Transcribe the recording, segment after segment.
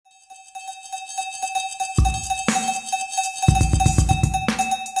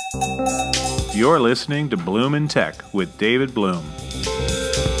You're listening to Bloom in Tech with David Bloom.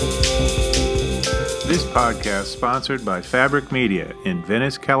 This podcast is sponsored by Fabric Media in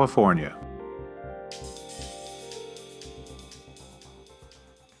Venice, California.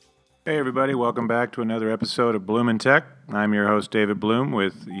 Hey everybody, welcome back to another episode of Bloom in Tech. I'm your host David Bloom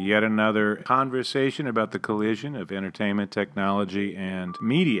with yet another conversation about the collision of entertainment, technology, and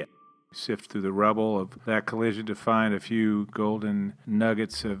media. Sift through the rubble of that collision to find a few golden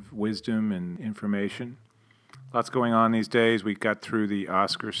nuggets of wisdom and information. Lots going on these days. We got through the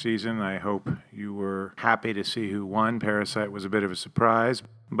Oscar season. I hope you were happy to see who won. Parasite was a bit of a surprise,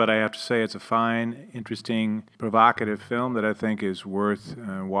 but I have to say it's a fine, interesting, provocative film that I think is worth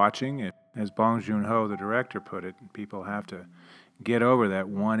watching. As Bong Joon-ho, the director, put it, people have to get over that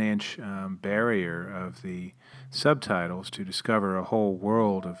one-inch barrier of the subtitles to discover a whole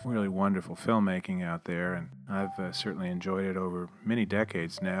world of really wonderful filmmaking out there. And I've certainly enjoyed it over many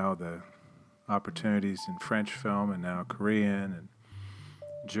decades now. The opportunities in French film and now Korean and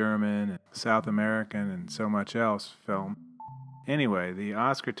German and South American and so much else film. Anyway, the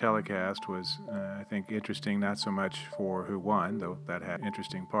Oscar telecast was, I think, interesting, not so much for who won, though that had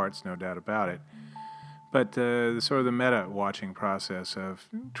interesting parts, no doubt about it, but the sort of the meta-watching process of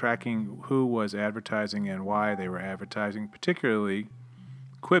tracking who was advertising and why they were advertising, particularly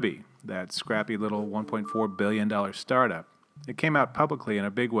Quibi, that scrappy little $1.4 billion startup. It came out publicly in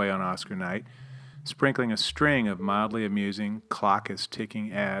a big way on Oscar night, sprinkling a string of mildly amusing,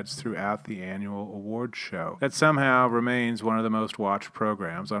 clock-is-ticking ads throughout the annual awards show that somehow remains one of the most watched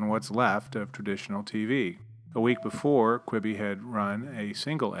programs on what's left of traditional TV. A week before, Quibi had run a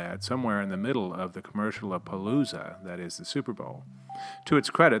single ad somewhere in the middle of the commercial of Palooza, that is the Super Bowl. To its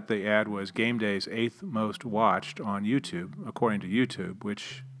credit, the ad was Game Day's 8th most watched on YouTube, according to YouTube,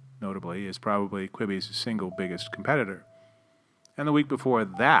 which, notably, is probably Quibi's single biggest competitor. And the week before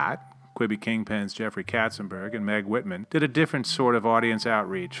that, Quibi kingpins Jeffrey Katzenberg and Meg Whitman did a different sort of audience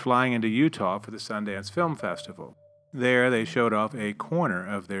outreach, flying into Utah for the Sundance Film Festival. There, they showed off a corner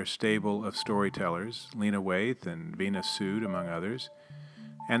of their stable of storytellers, Lena Waithe and Veena Sud, among others,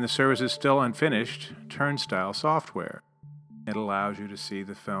 and the service's still unfinished Turnstile software. It allows you to see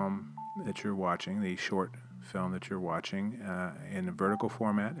the film that you're watching, the short film that you're watching, in a vertical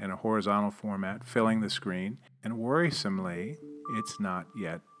format and a horizontal format, filling the screen, and worrisomely, it's not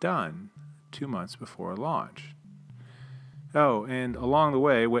yet done, 2 months before launch. Oh, and along the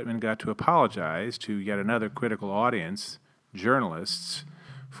way, Whitman got to apologize to yet another critical audience, journalists,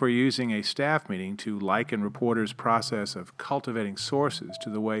 for using a staff meeting to liken reporters' process of cultivating sources to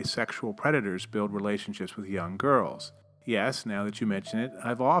the way sexual predators build relationships with young girls. Yes, now that you mention it,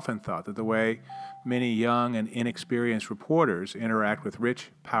 I've often thought that the way many young and inexperienced reporters interact with rich,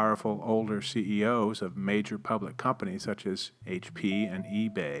 powerful, older CEOs of major public companies such as HP and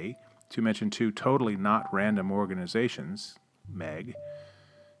eBay, to mention two totally not random organizations, Meg,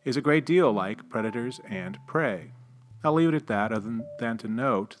 is a great deal like predators and prey. I'll leave it at that, other than to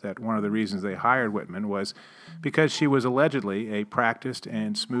note that one of the reasons they hired Whitman was because she was allegedly a practiced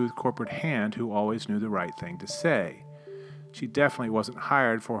and smooth corporate hand who always knew the right thing to say. She definitely wasn't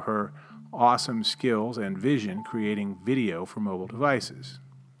hired for her awesome skills and vision creating video for mobile devices.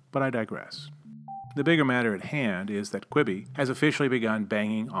 But I digress. The bigger matter at hand is that Quibi has officially begun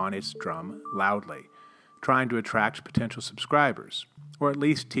banging on its drum loudly, trying to attract potential subscribers, or at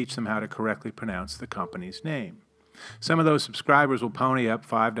least teach them how to correctly pronounce the company's name. Some of those subscribers will pony up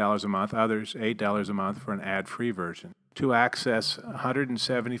 $5 a month, others $8 a month for an ad-free version, to access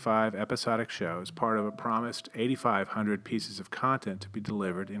 175 episodic shows, part of a promised 8,500 pieces of content to be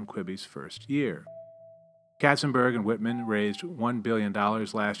delivered in Quibi's first year. Katzenberg and Whitman raised $1 billion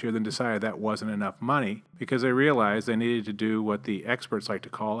last year, then decided that wasn't enough money because they realized they needed to do what the experts like to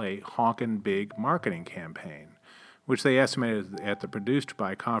call a honkin' big marketing campaign, which they estimated at the Produced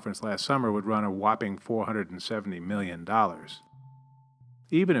By conference last summer would run a whopping $470 million.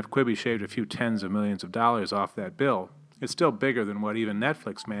 Even if Quibi shaved a few tens of millions of dollars off that bill, it's still bigger than what even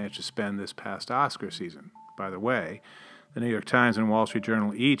Netflix managed to spend this past Oscar season. By the way, the New York Times and Wall Street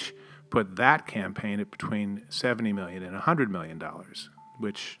Journal each put that campaign at between $70 million and $100 million,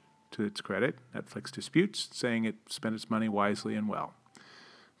 which, to its credit, Netflix disputes, saying it spent its money wisely and well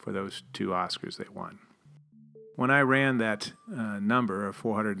for those two Oscars they won. When I ran that number of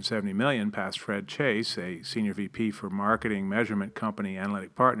 $470 million past Fred Chase, a senior VP for marketing measurement company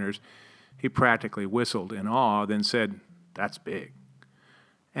Analytic Partners, he practically whistled in awe, then said, "That's big."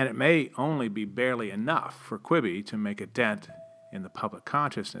 And it may only be barely enough for Quibi to make a dent in the public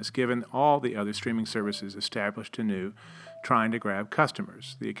consciousness, given all the other streaming services established and new trying to grab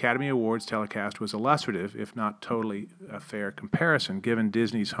customers. The Academy Awards telecast was illustrative, if not totally a fair comparison, given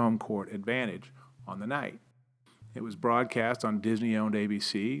Disney's home court advantage on the night. It was broadcast on Disney-owned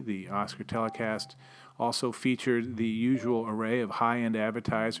ABC. The Oscar telecast also featured the usual array of high-end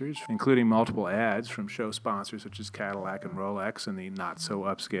advertisers, including multiple ads from show sponsors such as Cadillac and Rolex and the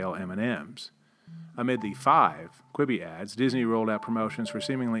not-so-upscale M&Ms. Amid the 5 Quibi ads, Disney rolled out promotions for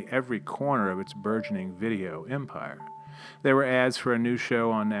seemingly every corner of its burgeoning video empire. There were ads for a new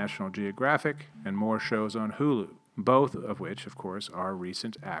show on National Geographic and more shows on Hulu, both of which, of course, are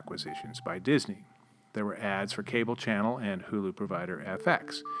recent acquisitions by Disney. There were ads for cable channel and Hulu provider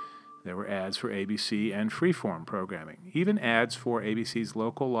FX. There were ads for ABC and Freeform programming, even ads for ABC's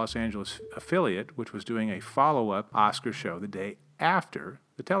local Los Angeles affiliate, which was doing a follow-up Oscar show the day after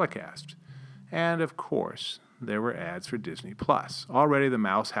the telecast. And, of course, there were ads for Disney+, already the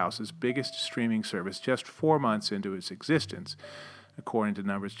Mouse House's biggest streaming service just 4 months into its existence, according to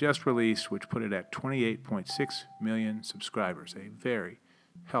numbers just released, which put it at 28.6 million subscribers, a very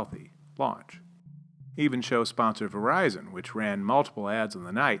healthy launch. Even show sponsor Verizon, which ran multiple ads on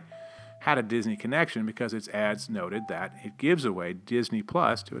the night, had a Disney connection because its ads noted that it gives away Disney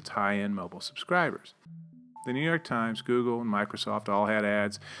Plus to its high-end mobile subscribers. The New York Times, Google, and Microsoft all had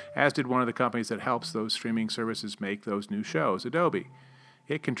ads, as did one of the companies that helps those streaming services make those new shows, Adobe.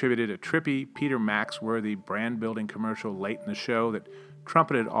 It contributed a trippy, Peter Max-worthy brand-building commercial late in the show that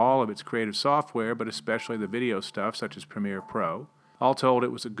trumpeted all of its creative software, but especially the video stuff such as Premiere Pro. All told,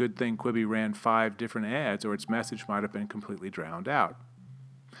 it was a good thing Quibi ran 5 different ads, or its message might have been completely drowned out.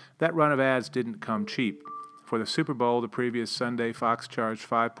 That run of ads didn't come cheap. For the Super Bowl the previous Sunday, Fox charged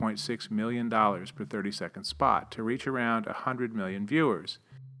 $5.6 million per 30-second spot to reach around 100 million viewers.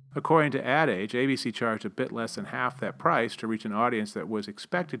 According to Ad Age, ABC charged a bit less than half that price to reach an audience that was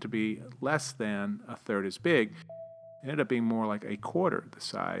expected to be less than a third as big. It ended up being more like a quarter the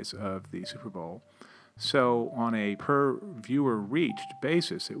size of the Super Bowl. So on a per-viewer reached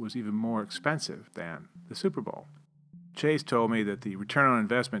basis, it was even more expensive than the Super Bowl. Chase told me that the return on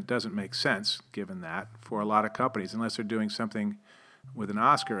investment doesn't make sense, given that, for a lot of companies, unless they're doing something with an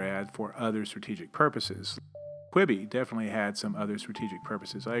Oscar ad for other strategic purposes. Quibi definitely had some other strategic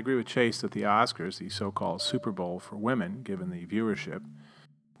purposes. I agree with Chase that the Oscars, the so-called Super Bowl for women, given the viewership,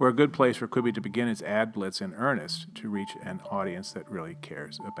 were a good place for Quibi to begin its ad blitz in earnest to reach an audience that really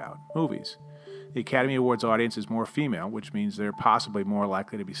cares about movies. The Academy Awards audience is more female, which means they're possibly more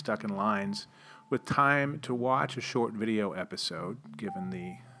likely to be stuck in lines with time to watch a short video episode, given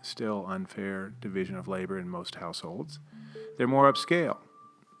the still unfair division of labor in most households. They're more upscale,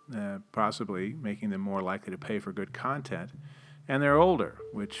 possibly making them more likely to pay for good content. And they're older,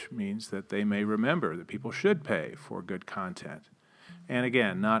 which means that they may remember that people should pay for good content. And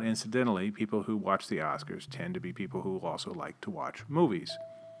again, not incidentally, people who watch the Oscars tend to be people who also like to watch movies.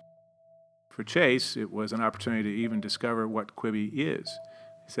 For Chase, it was an opportunity to even discover what Quibi is.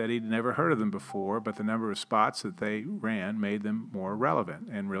 He said he'd never heard of them before, but the number of spots that they ran made them more relevant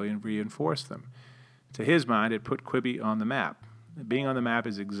and really reinforced them. To his mind, it put Quibi on the map. Being on the map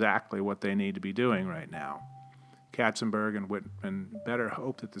is exactly what they need to be doing right now. Katzenberg and Whitman better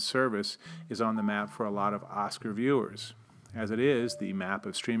hope that the service is on the map for a lot of Oscar viewers. As it is, the map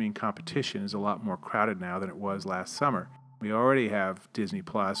of streaming competition is a lot more crowded now than it was last summer. We already have Disney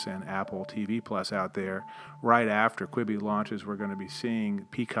Plus and Apple TV Plus out there. Right after Quibi launches, we're going to be seeing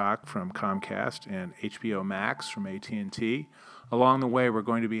Peacock from Comcast and HBO Max from AT&T. Along the way, we're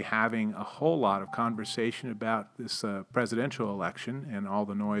going to be having a whole lot of conversation about this presidential election and all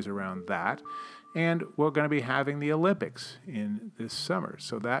the noise around that. And we're going to be having the Olympics in this summer,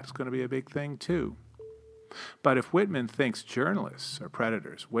 so that's going to be a big thing too. But if Whitman thinks journalists are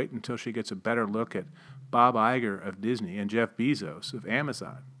predators, wait until she gets a better look at Bob Iger of Disney and Jeff Bezos of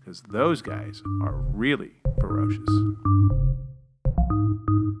Amazon, because those guys are really ferocious.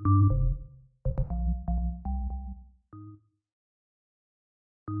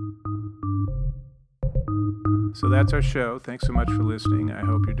 So that's our show. Thanks so much for listening. I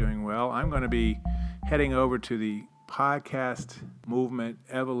hope you're doing well. I'm going to be heading over to the Podcast Movement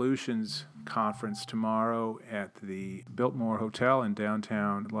Evolutions Conference tomorrow at the Biltmore Hotel in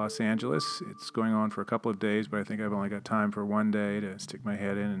downtown Los Angeles. It's going on for a couple of days, but I think I've only got time for one day to stick my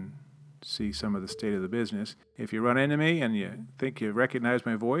head in and see some of the state of the business. If you run into me and you think you recognize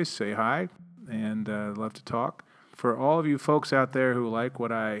my voice, say hi, and I'd love to talk. For all of you folks out there who like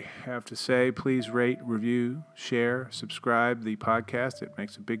what I have to say, please rate, review, share, subscribe the podcast. It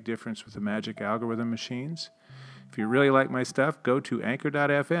makes a big difference with the magic algorithm machines. If you really like my stuff, go to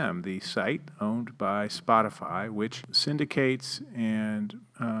Anchor.fm, the site owned by Spotify, which syndicates and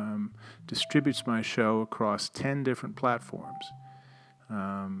distributes my show across 10 different platforms.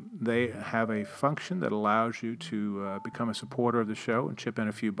 They have a function that allows you to become a supporter of the show and chip in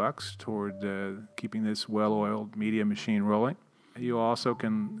a few bucks toward keeping this well-oiled media machine rolling. You also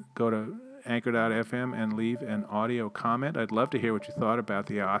can go to Anchor.fm and leave an audio comment. I'd love to hear what you thought about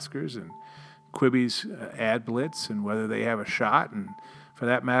the Oscars and Quibi's ad blitz and whether they have a shot, and for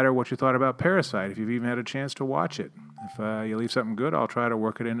that matter, what you thought about Parasite, if you've even had a chance to watch it. If you leave something good, I'll try to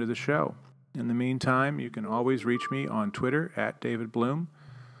work it into the show. In the meantime, you can always reach me on Twitter at David Bloom,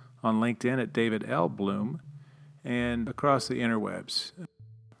 on LinkedIn at David L. Bloom, and across the interwebs.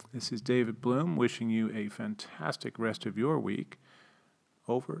 This is David Bloom wishing you a fantastic rest of your week.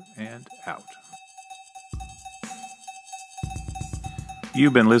 Over and out.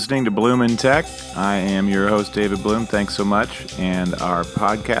 You've been listening to Bloom in Tech. I am your host, David Bloom. Thanks so much. And our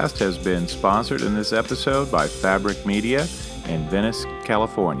podcast has been sponsored in this episode by Fabric Media in Venice,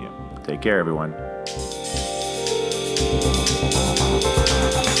 California. Take care, everyone.